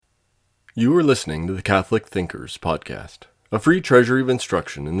You are listening to the Catholic Thinkers Podcast, a free treasury of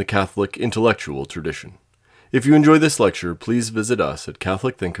instruction in the Catholic intellectual tradition. If you enjoy this lecture, please visit us at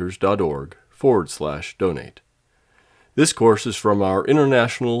catholicthinkers.org/donate. This course is from our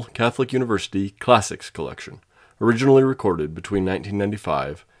International Catholic University Classics Collection, originally recorded between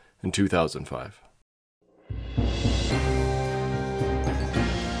 1995 and 2005.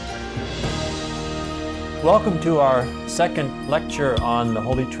 Welcome to our second lecture on the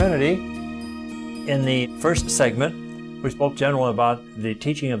Holy Trinity. In the first segment, we spoke generally about the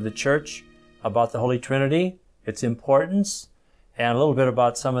teaching of the Church about the Holy Trinity, its importance, and a little bit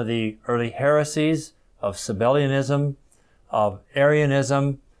about some of the early heresies of Sabellianism, of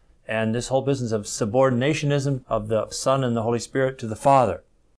Arianism, and this whole business of subordinationism of the Son and the Holy Spirit to the Father.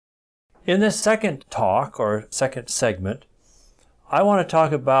 In this second talk, or second segment, I want to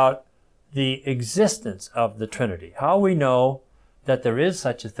talk about the existence of the Trinity, how we know that there is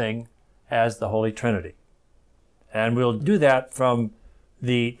such a thing as the Holy Trinity. And we'll do that from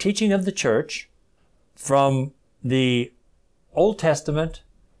the teaching of the Church, from the Old Testament.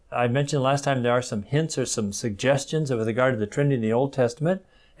 I mentioned last time there are some hints or some suggestions with regard to the Trinity in the Old Testament,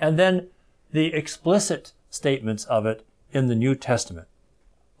 and then the explicit statements of it in the New Testament.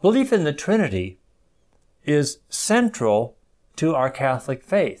 Belief in the Trinity is central to our Catholic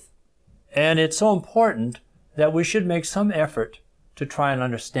faith. And it's so important that we should make some effort to try and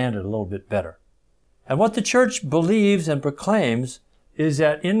understand it a little bit better. And what the Church believes and proclaims is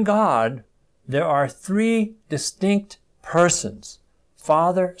that in God there are three distinct persons,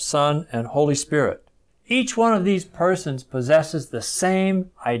 Father, Son, and Holy Spirit. Each one of these persons possesses the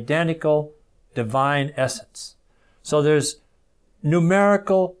same identical divine essence. So there's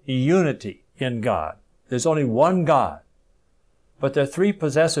numerical unity in God. There's only one God, but there are three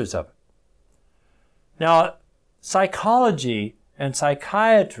possessors of it. Now, psychology and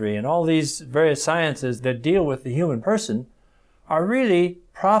psychiatry and all these various sciences that deal with the human person are really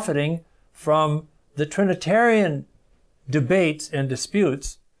profiting from the Trinitarian debates and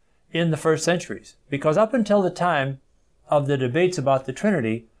disputes in the first centuries. Because up until the time of the debates about the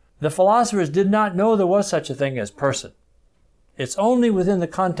Trinity, the philosophers did not know there was such a thing as person. It's only within the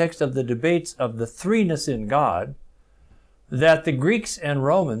context of the debates of the threeness in God that the Greeks and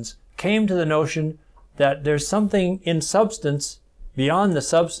Romans came to the notion that there's something in substance beyond the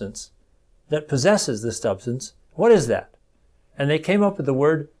substance that possesses the substance. What is that? And they came up with the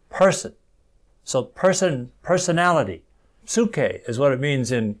word person. So personality. Psyche is what it means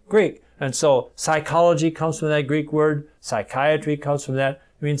in Greek. And so psychology comes from that Greek word. Psychiatry comes from that.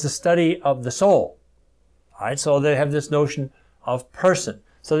 It means the study of the soul. All right, so they have this notion of person.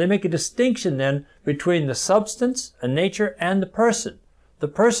 So they make a distinction then between the substance and nature and the person. The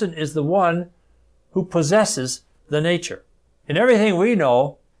person is the one who possesses the nature. In everything we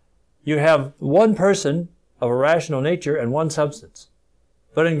know, you have one person of a rational nature and one substance.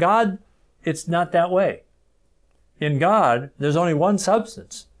 But in God, it's not that way. In God, there's only one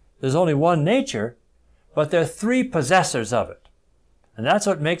substance. There's only one nature, but there are three possessors of it. And that's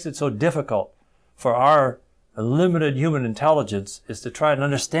what makes it so difficult for our limited human intelligence, is to try and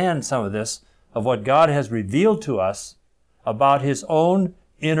understand some of this, of what God has revealed to us about His own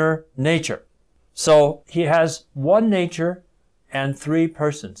inner nature. So He has one nature and three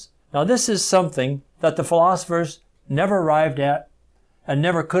persons. Now this is something that the philosophers never arrived at and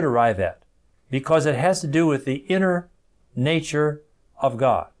never could arrive at, because it has to do with the inner nature of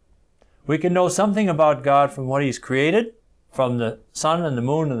God. We can know something about God from what He's created, from the sun and the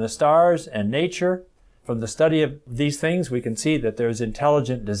moon and the stars and nature. From the study of these things, we can see that there's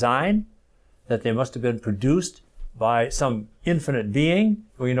intelligent design, that they must have been produced by some infinite being.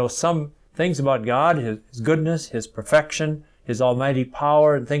 We know some things about God, His goodness, His perfection, His almighty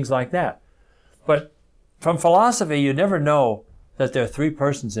power, and things like that. But from philosophy, you never know that there are three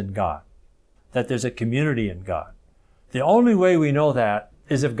persons in God, that there's a community in God. The only way we know that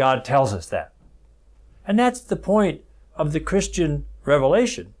is if God tells us that. And that's the point of the Christian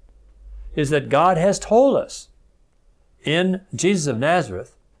revelation, is that God has told us in Jesus of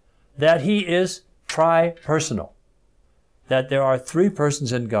Nazareth that He is tri-personal, that there are three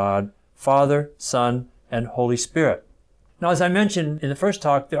persons in God, Father, Son, and Holy Spirit. Now, as I mentioned in the first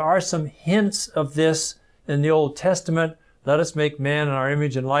talk, there are some hints of this in the Old Testament. Let us make man in our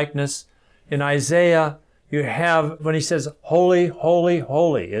image and likeness. In Isaiah, you have, when he says, holy, holy,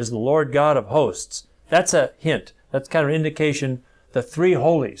 holy is the Lord God of hosts. That's a hint. That's kind of an indication, the three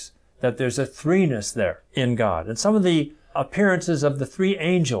holies, that there's a threeness there in God. And some of the appearances of the three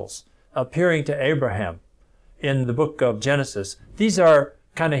angels appearing to Abraham in the book of Genesis, these are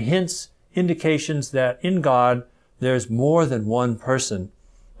kind of hints, indications that in God there's more than one person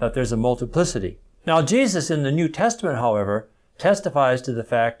that there's a multiplicity. Now, Jesus in the New Testament, however, testifies to the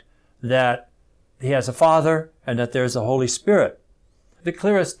fact that he has a Father and that there's a Holy Spirit. The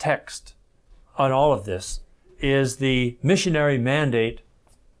clearest text on all of this is the missionary mandate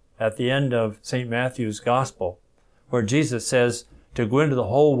at the end of St. Matthew's Gospel, where Jesus says to go into the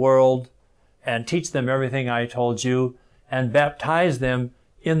whole world and teach them everything I told you and baptize them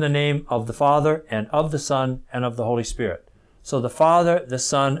in the name of the Father and of the Son and of the Holy Spirit. So the Father, the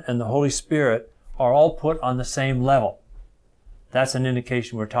Son, and the Holy Spirit are all put on the same level. That's an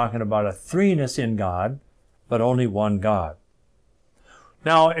indication we're talking about a threeness in God, but only one God.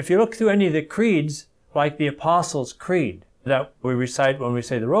 Now, if you look through any of the creeds, like the Apostles' Creed that we recite when we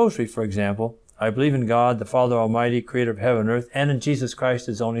say the Rosary, for example, I believe in God, the Father Almighty, creator of heaven and earth, and in Jesus Christ,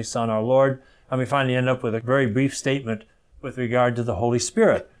 his only Son, our Lord. And we finally end up with a very brief statement with regard to the Holy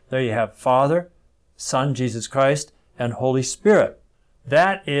Spirit. There you have Father, Son, Jesus Christ, and Holy Spirit.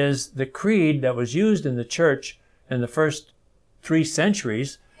 That is the creed that was used in the church in the first 3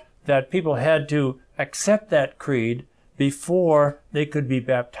 centuries, that people had to accept that creed before they could be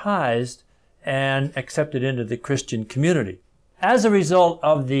baptized and accepted into the Christian community. As a result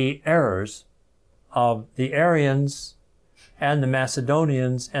of the errors of the Arians and the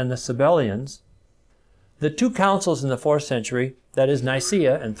Macedonians and the Sabellians, the 2 councils in the 4th century, that is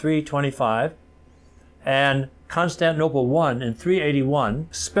Nicaea in 325 and Constantinople I in 381,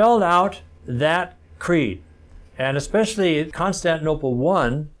 spelled out that creed. And especially Constantinople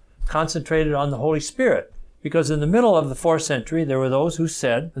I concentrated on the Holy Spirit, because in the middle of the 4th century there were those who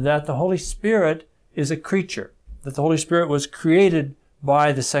said that the Holy Spirit is a creature, that the Holy Spirit was created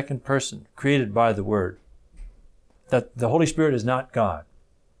by the second person, created by the Word, that the Holy Spirit is not God.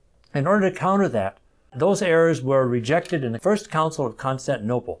 In order to counter that, those errors were rejected in the First Council of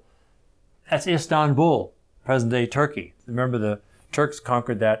Constantinople. That's Istanbul, present-day Turkey. Remember, the Turks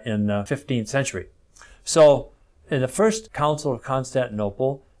conquered that in the 15th century. So, in the First Council of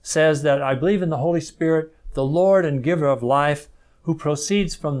Constantinople says that I believe in the Holy Spirit, the Lord and giver of life, who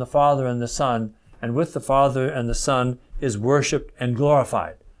proceeds from the Father and the Son, and with the Father and the Son is worshipped and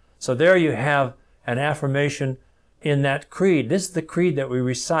glorified. So there you have an affirmation in that creed. This is the creed that we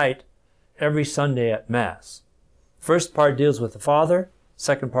recite every Sunday at Mass. First part deals with the Father,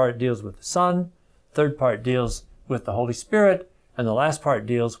 second part deals with the Son, third part deals with the Holy Spirit, and the last part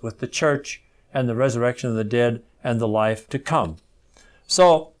deals with the Church and the resurrection of the dead and the life to come.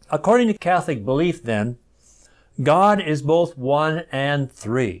 So, according to Catholic belief then, God is both one and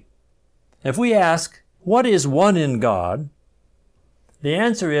three. If we ask, what is one in God? The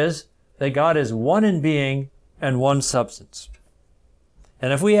answer is that God is one in being and one substance.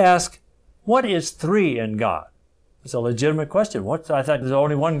 And if we ask, what is three in God? It's a legitimate question. I thought there's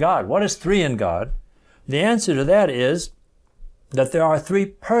only one God. What is three in God? The answer to that is that there are 3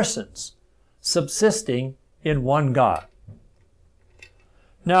 persons subsisting in one God.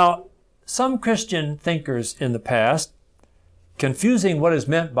 Now, some Christian thinkers in the past, confusing what is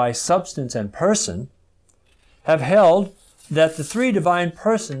meant by substance and person, have held that the 3 divine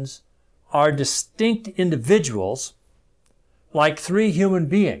persons are distinct individuals like 3 human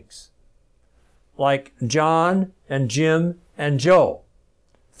beings, like John and Jim and Joe.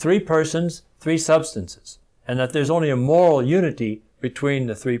 3 persons, 3 substances, and that there's only a moral unity between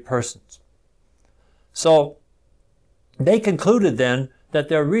the 3 persons. So they concluded then that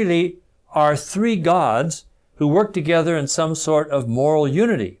there really are 3 gods who work together in some sort of moral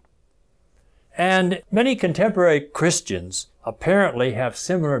unity. And many contemporary Christians apparently have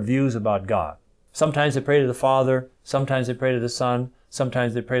similar views about God. Sometimes they pray to the Father, sometimes they pray to the Son,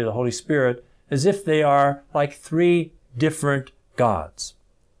 sometimes they pray to the Holy Spirit, as if they are like 3 different gods.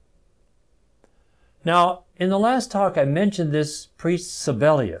 Now, in the last talk I mentioned this priest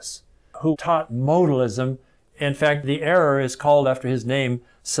Sabellius, who taught modalism. In fact, the error is called after his name,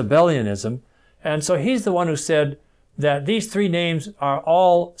 Sabellianism. And so he's the one who said that these 3 names are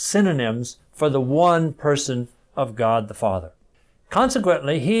all synonyms for the one person of God the Father.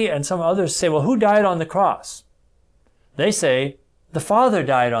 Consequently, he and some others say, well, who died on the cross? They say, the Father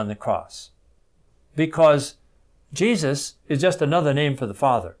died on the cross, because Jesus is just another name for the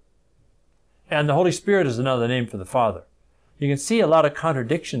Father, and the Holy Spirit is another name for the Father. You can see a lot of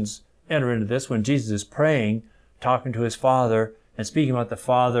contradictions enter into this when Jesus is praying, talking to his Father, and speaking about the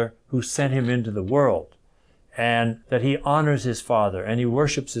Father who sent him into the world, and that he honors his Father, and he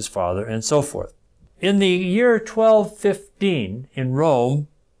worships his Father, and so forth. In the year 1215 in Rome,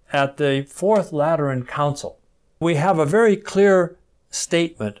 at the Fourth Lateran Council, we have a very clear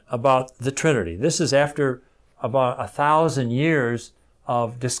statement about the Trinity. This is after about 1,000 years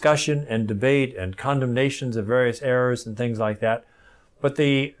of discussion and debate and condemnations of various errors and things like that. But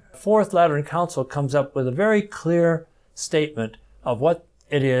the Fourth Lateran Council comes up with a very clear statement of what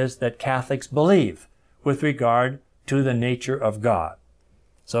it is that Catholics believe with regard to the nature of God.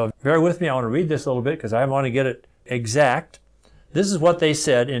 So bear with me. I want to read this a little bit because I want to get it exact. This is what they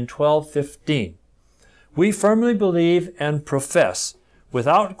said in 1215. We firmly believe and profess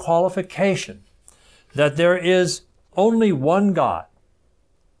without qualification that there is only one God,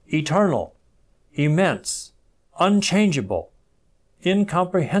 eternal, immense, unchangeable,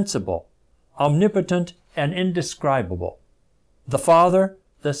 incomprehensible, omnipotent, and indescribable, the Father,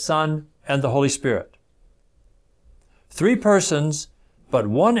 the Son, and the Holy Spirit. Three persons, but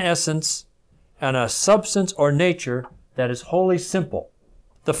one essence, and a substance or nature that is wholly simple.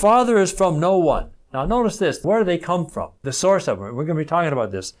 The Father is from no one. Now notice this. Where do they come from? The source of it. We're going to be talking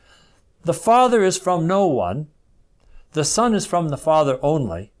about this. The Father is from no one. The Son is from the Father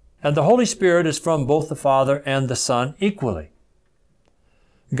only. And the Holy Spirit is from both the Father and the Son equally.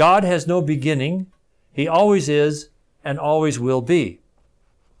 God has no beginning. He always is and always will be.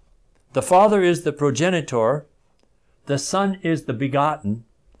 The Father is the progenitor. The Son is the begotten.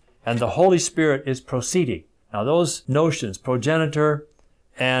 And the Holy Spirit is proceeding. Now those notions, progenitor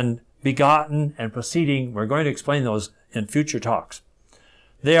and begotten and proceeding, we're going to explain those in future talks.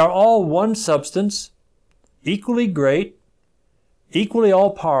 They are all one substance, equally great, equally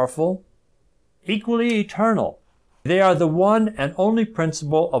all-powerful, equally eternal. They are the one and only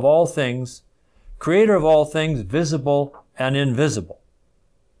principle of all things, creator of all things, visible and invisible.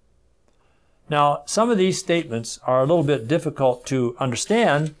 Now, some of these statements are a little bit difficult to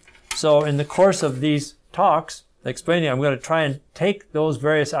understand, so in the course of these talks, explaining, I'm going to try and take those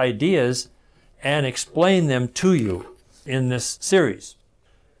various ideas and explain them to you in this series.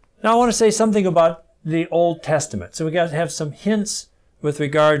 Now I want to say something about the Old Testament. So we got to have some hints with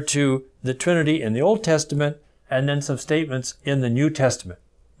regard to the Trinity in the Old Testament and then some statements in the New Testament.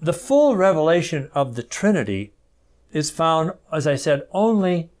 The full revelation of the Trinity is found, as I said,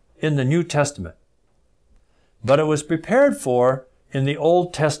 only in the New Testament. But it was prepared for in the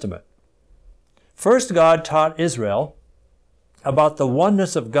Old Testament. First, God taught Israel about the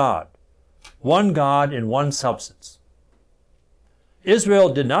oneness of God, one God in one substance.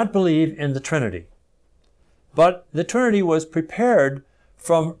 Israel did not believe in the Trinity, but the Trinity was prepared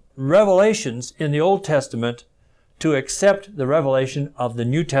from revelations in the Old Testament to accept the revelation of the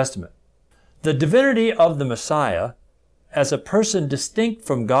New Testament. The divinity of the Messiah, as a person distinct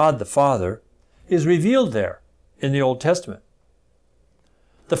from God the Father, is revealed there in the Old Testament.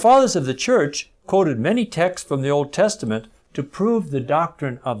 The fathers of the Church quoted many texts from the Old Testament to prove the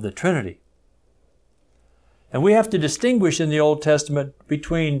doctrine of the Trinity. And we have to distinguish in the Old Testament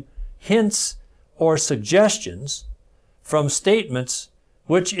between hints or suggestions from statements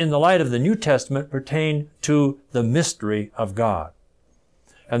which in the light of the New Testament pertain to the mystery of God.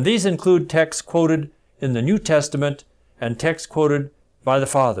 And these include texts quoted in the New Testament and texts quoted by the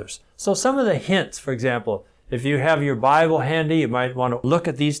fathers. So some of the hints, for example, if you have your Bible handy, you might want to look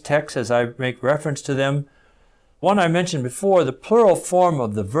at these texts as I make reference to them. One I mentioned before, the plural form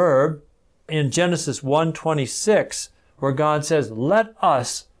of the verb in Genesis 1:26, where God says, "Let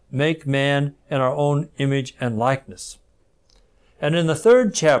us make man in our own image and likeness." And in the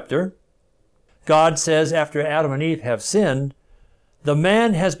 3rd chapter, God says, after Adam and Eve have sinned, "The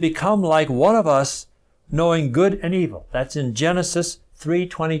man has become like one of us, knowing good and evil." That's in Genesis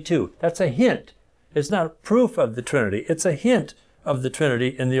 3:22. That's a hint. It's not proof of the Trinity. It's a hint of the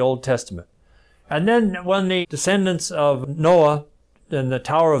Trinity in the Old Testament. And then when the descendants of Noah and the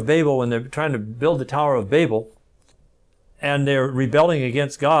Tower of Babel, when they're trying to build the Tower of Babel, and they're rebelling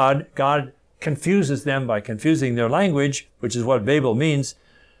against God, God confuses them by confusing their language, which is what Babel means.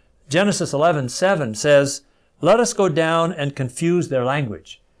 Genesis 11:7 says, "Let us go down and confuse their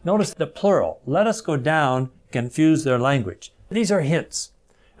language." Notice the plural. Let us go down, confuse their language. These are hints.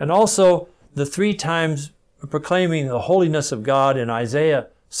 And also, the 3 times proclaiming the holiness of God in Isaiah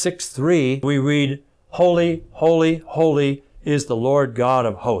 6:3, we read, "Holy, holy, holy is the Lord God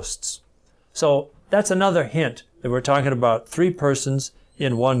of hosts." So that's another hint that we're talking about 3 persons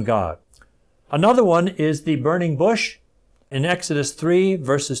in one God. Another one is the burning bush in Exodus 3,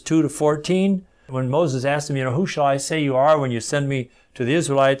 verses 2 to 14, when Moses asked him, "Who shall I say you are when you send me to the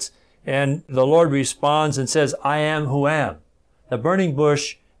Israelites?" And the Lord responds and says, "I am who am." The burning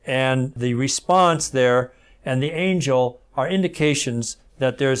bush and the response there and the angel are indications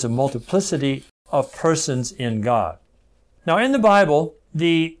that there's a multiplicity of persons in God. Now in the Bible,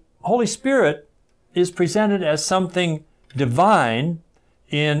 the Holy Spirit is presented as something divine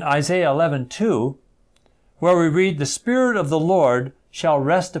in Isaiah 11:2, where we read, "The Spirit of the Lord shall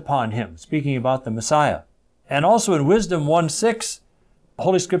rest upon him," speaking about the Messiah. And also in Wisdom 1:6,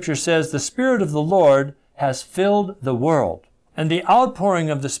 Holy Scripture says, the Spirit of the Lord has filled the world. And the outpouring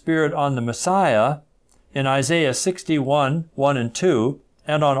of the Spirit on the Messiah in Isaiah 61, 1 and 2,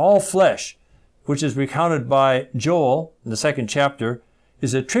 and on all flesh, which is recounted by Joel in the 2nd chapter,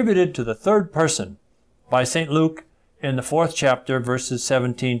 is attributed to the third person by St. Luke in the 4th chapter, verses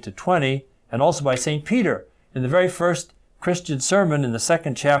 17 to 20, and also by St. Peter in the very first Christian sermon in the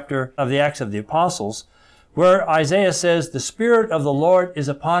 2nd chapter of the Acts of the Apostles, where Isaiah says, the Spirit of the Lord is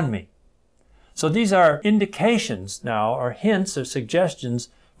upon me. So these are indications now, or hints or suggestions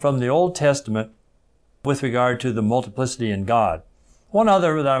from the Old Testament with regard to the multiplicity in God. One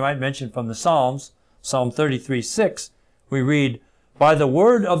other that I might mention from the Psalms, Psalm 33:6, we read, by the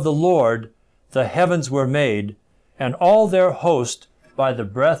word of the Lord the heavens were made, and all their host by the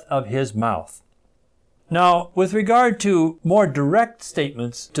breath of his mouth. Now, with regard to more direct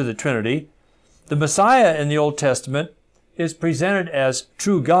statements to the Trinity, the Messiah in the Old Testament is presented as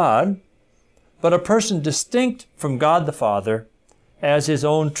true God, but a person distinct from God the Father as his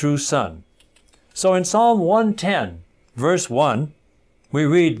own true Son. So in Psalm 110, verse 1, we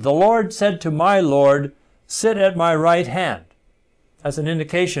read, the Lord said to my Lord, sit at my right hand. That's an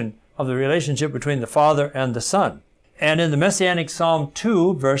indication of the relationship between the Father and the Son. And in the Messianic Psalm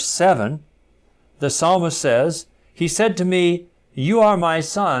 2, verse 7, the psalmist says, he said to me, you are my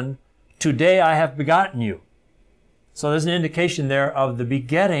Son, today I have begotten you. So there's an indication there of the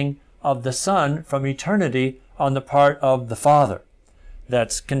begetting of the Son from eternity on the part of the Father.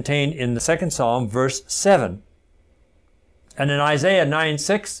 That's contained in the 2nd Psalm, verse 7. And in Isaiah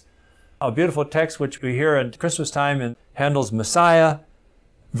 9:6, a beautiful text which we hear at Christmas time in Handel's Messiah,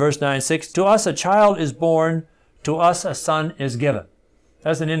 verse 9:6, to us a child is born, to us a son is given.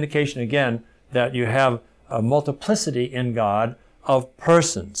 That's an indication again that you have a multiplicity in God of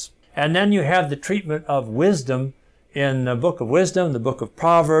persons. And then you have the treatment of wisdom in the book of Wisdom, the book of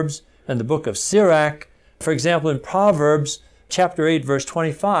Proverbs, and the book of Sirach. For example, in Proverbs chapter 8, verse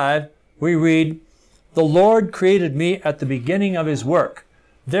 25, we read, the Lord created me at the beginning of his work.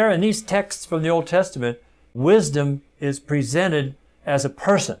 There in these texts from the Old Testament, wisdom is presented as a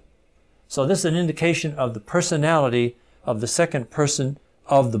person. So this is an indication of the personality of the second person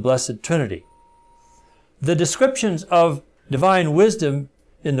of the Blessed Trinity. The descriptions of divine wisdom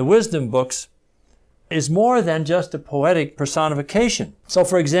in the wisdom books is more than just a poetic personification. So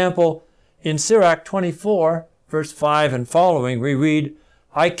for example, in Sirach 24, verse 5 and following, we read,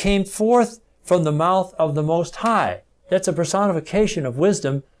 I came forth from the mouth of the Most High. That's a personification of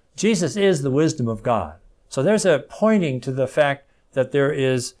wisdom. Jesus is the wisdom of God. So there's a pointing to the fact that there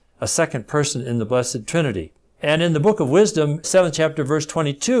is a second person in the Blessed Trinity. And in the book of Wisdom, 7th chapter, verse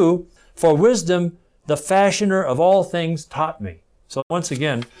 22, for wisdom the fashioner of all things taught me. So once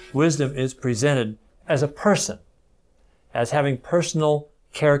again, wisdom is presented as a person, as having personal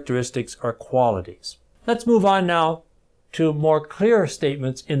characteristics or qualities. Let's move on now to more clear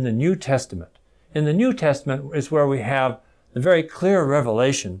statements in the New Testament. In the New Testament is where we have the very clear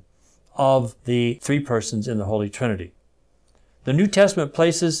revelation of the three persons in the Holy Trinity. The New Testament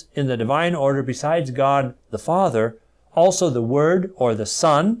places in the divine order, besides God the Father, also the Word or the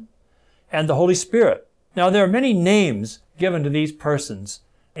Son and the Holy Spirit. Now there are many names given to these persons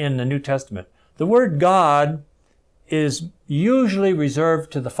in the New Testament. The word God is usually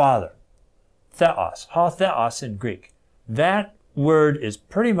reserved to the Father. Theos, ho theos in Greek. That word is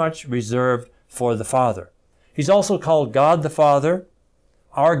pretty much reserved for the Father. He's also called God the Father,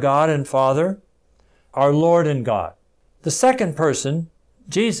 our God and Father, our Lord and God. The second person,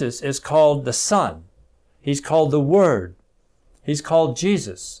 Jesus, is called the Son. He's called the Word. He's called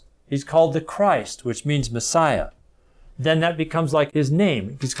Jesus. He's called the Christ, which means Messiah. Then that becomes like his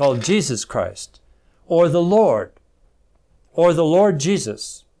name. He's called Jesus Christ, or the Lord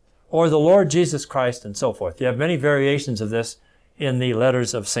Jesus, or the Lord Jesus Christ, and so forth. You have many variations of this in the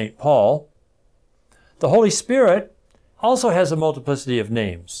letters of St. Paul. The Holy Spirit also has a multiplicity of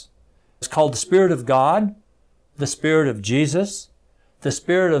names. It's called the Spirit of God, the Spirit of Jesus, the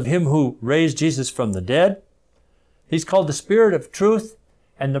Spirit of Him who raised Jesus from the dead. He's called the Spirit of truth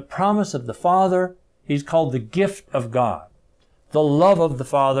and the promise of the Father. He's called the gift of God, the love of the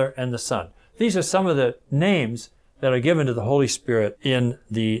Father and the Son. These are some of the names that are given to the Holy Spirit in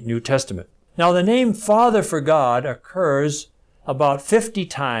the New Testament. Now, the name Father for God occurs about 50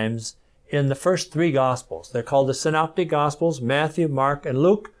 times in the first three Gospels. They're called the Synoptic Gospels, Matthew, Mark, and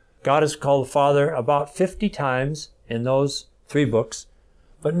Luke. God is called Father about 50 times in those three books.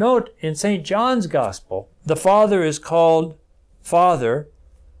 But note, in St. John's Gospel, the Father is called Father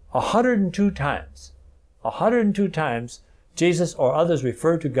 102 times. 102 times Jesus or others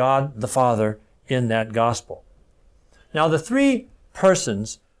refer to God the Father in that Gospel. Now, the three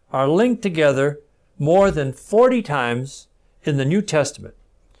persons are linked together more than 40 times in the New Testament.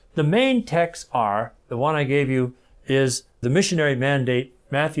 The main texts are, the one I gave you is the missionary mandate,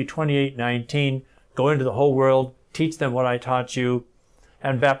 Matthew 28:19, go into the whole world, teach them what I taught you,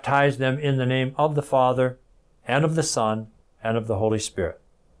 and baptize them in the name of the Father, and of the Son, and of the Holy Spirit.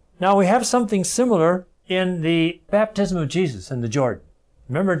 Now we have something similar in the baptism of Jesus in the Jordan.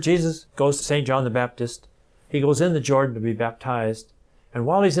 Remember, Jesus goes to St. John the Baptist. He goes in the Jordan to be baptized. And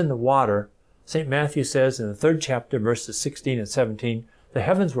while he's in the water, St. Matthew says in the 3rd chapter, verses 16 and 17, the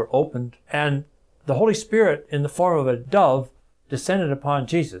heavens were opened, and the Holy Spirit, in the form of a dove, descended upon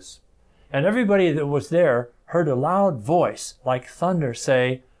Jesus. And everybody that was there heard a loud voice, like thunder,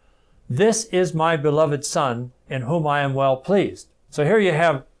 say, "This is my beloved Son, in whom I am well pleased." So here you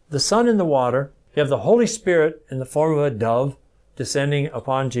have the Son in the water, you have the Holy Spirit in the form of a dove descending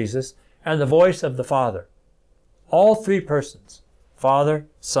upon Jesus, and the voice of the Father. All three persons, Father,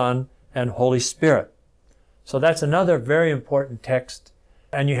 Son, and Holy Spirit. So that's another very important text.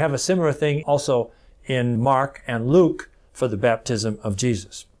 And you have a similar thing also in Mark and Luke for the baptism of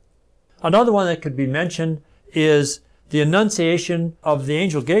Jesus. Another one that could be mentioned is the Annunciation of the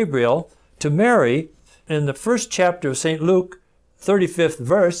angel Gabriel to Mary in the 1st chapter of St. Luke, 35th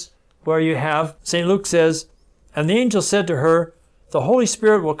verse, where you have, St. Luke says, "And the angel said to her, the Holy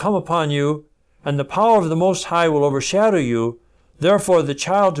Spirit will come upon you, and the power of the Most High will overshadow you. Therefore the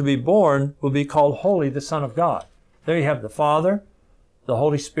child to be born will be called Holy, the Son of God." There you have the Father, the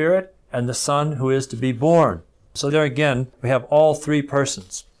Holy Spirit, and the Son who is to be born. So there again, we have all three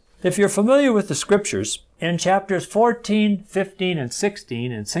persons. If you're familiar with the Scriptures, in chapters 14, 15, and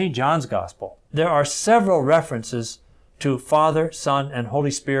 16 in St. John's Gospel, there are several references to Father, Son, and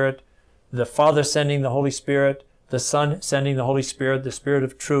Holy Spirit, the Father sending the Holy Spirit, the Son sending the Holy Spirit, the Spirit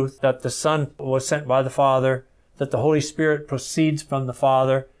of truth, that the Son was sent by the Father, that the Holy Spirit proceeds from the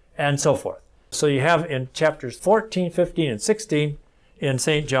Father, and so forth. So you have in chapters 14, 15, and 16 in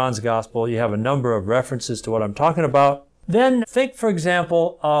St. John's Gospel, you have a number of references to what I'm talking about. Then think, for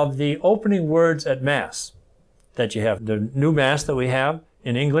example, of the opening words at Mass that you have, the new Mass that we have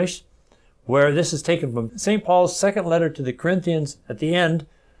in English, where this is taken from St. Paul's second letter to the Corinthians at the end,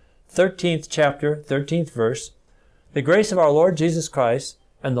 13th chapter, 13th verse. "The grace of our Lord Jesus Christ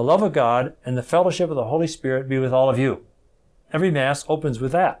and the love of God and the fellowship of the Holy Spirit be with all of you." Every Mass opens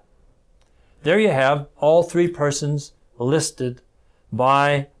with that. There you have all three persons listed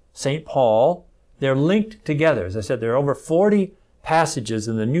by St. Paul. They're linked together. As I said, there are over 40 passages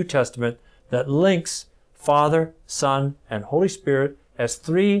in the New Testament that links Father, Son, and Holy Spirit as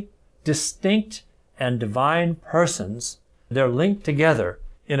three distinct and divine persons. They're linked together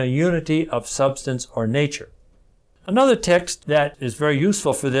in a unity of substance or nature. Another text that is very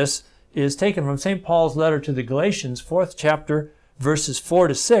useful for this is taken from St. Paul's letter to the Galatians, 4th chapter, verses 4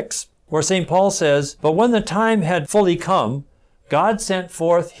 to 6, where St. Paul says, "But when the time had fully come, God sent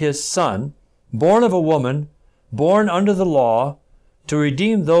forth his Son, born of a woman, born under the law, to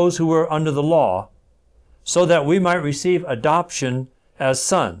redeem those who were under the law, so that we might receive adoption as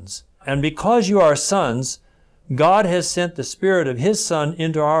sons. And because you are sons, God has sent the Spirit of his Son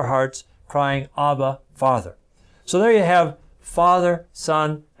into our hearts, crying, Abba, Father." So there you have Father,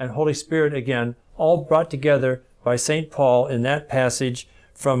 Son, and Holy Spirit again, all brought together by St. Paul in that passage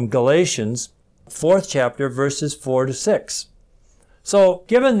from Galatians, 4th chapter, verses 4 to 6. So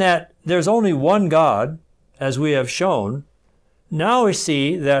given that there's only one God, as we have shown, now we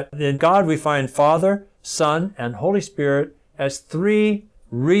see that in God we find Father, Son, and Holy Spirit as three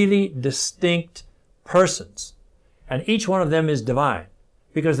really distinct persons. And each one of them is divine,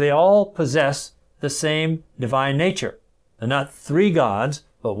 because they all possess the same divine nature. They're not three gods,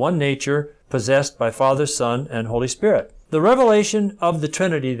 but one nature possessed by Father, Son, and Holy Spirit. The revelation of the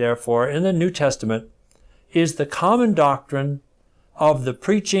Trinity, therefore, in the New Testament is the common doctrine of the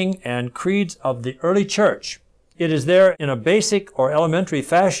preaching and creeds of the early church. It is there in a basic or elementary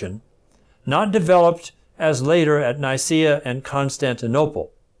fashion, not developed as later at Nicaea and Constantinople.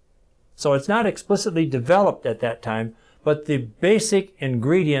 So it's not explicitly developed at that time, but the basic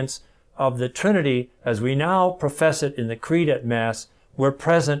ingredients of the Trinity, as we now profess it in the Creed at Mass, were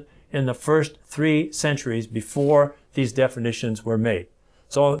present in the first 3 centuries before these definitions were made.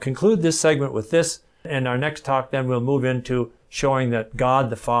 So I'll conclude this segment with this. In our next talk, then, we'll move into showing that God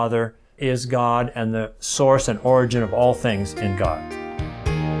the Father is God and the source and origin of all things in God.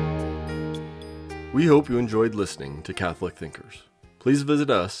 We hope you enjoyed listening to Catholic Thinkers. Please visit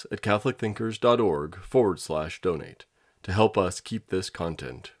us at catholicthinkers.org/donate to help us keep this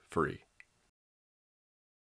content free.